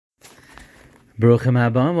Baruchim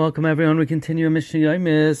haba, welcome everyone. We continue Mishnah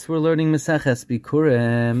Yomis. We're learning Maseches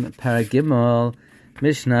Bikurim, Paragimel,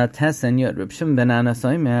 Mishnah Tesen Yod. Reb Shimon ben Anna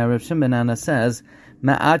Soimer. Reb Shimon ben Anna says,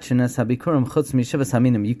 Ma'achinas habikurim chutz mishivas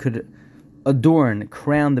haminim. You could adorn,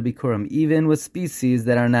 crown the bikurim, even with species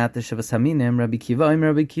that are not the shivas haminim. Rabbi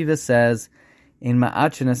Kiva says, in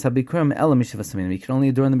Ma'achinas habikurim ela mishivas haminim. You can only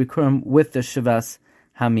adorn the bikurim with the shivas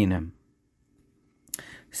haminim.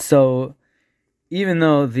 So, even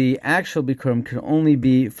though the actual bikurim can only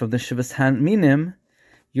be from the shivas haminim,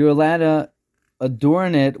 you're allowed to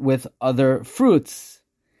adorn it with other fruits,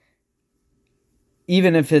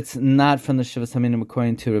 even if it's not from the shivas haminim,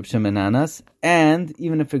 according to Reb Shimon ben Anas, and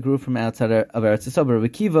even if it grew from outside of Eretz Yisrael. Rabbi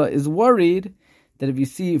Kiva is worried that if you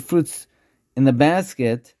see fruits in the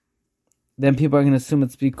basket, then people are going to assume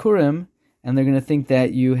it's bikurim, and they're going to think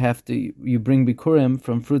that you bring bikurim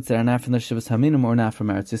from fruits that are not from the shivas haminim or not from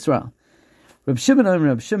Eretz Yisrael. Reb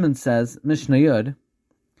Shimon says, Mishnah Yod,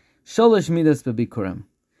 Sholosh midas bebikurim.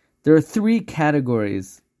 There are three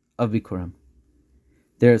categories of bikurim.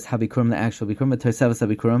 There's habikurim, the actual bikurim, but toisevas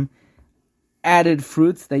habikurim, added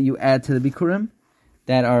fruits that you add to the bikurim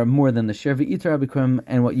that are more than the share v'itar habikurim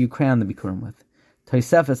and what you crown the bikurim with.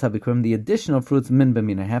 Toisevas habikurim, the additional fruits min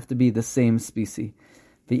b'mina, have to be the same species.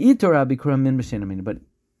 V'itar habikurim min b'shein amina, but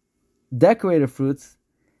decorated fruits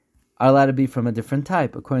are allowed to be from a different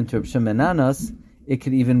type. According to Reb Shimon ben Anas, it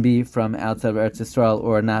could even be from outside of Eretz Yisrael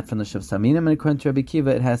or not from the Shivas Haminim, and according to Rabbi Kiva,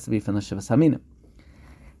 it has to be from the Shivas Haminim.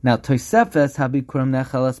 Now, Tosefes habikurim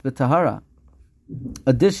nechalas b'tahara.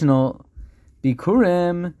 Additional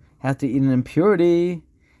bikurim have to eat an impurity,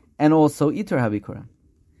 and also itur habikurim.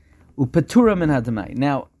 Upetura min hadamai.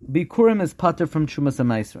 Now, bikurim is pater from Trumas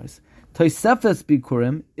HaMaisros. Tosefes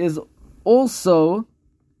bikurim is also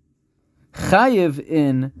chayiv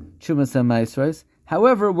in Trumas HaMaisros.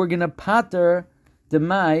 However, we're going to pater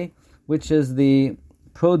demai, which is the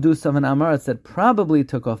produce of an amaretz that probably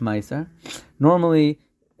took off meiser. Normally,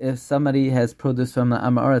 if somebody has produce from an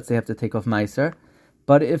amaretz, they have to take off meiser.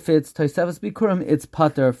 But if it's toisevas bikurim, it's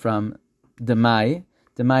pater from demai.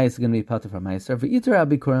 Demai is going to be pater from meiser. For itar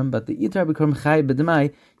bikurim, but the itar bikurim chayiv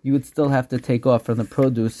b'demai, you would still have to take off from the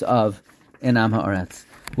produce of an amaretz.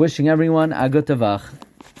 Wishing everyone a good tavach.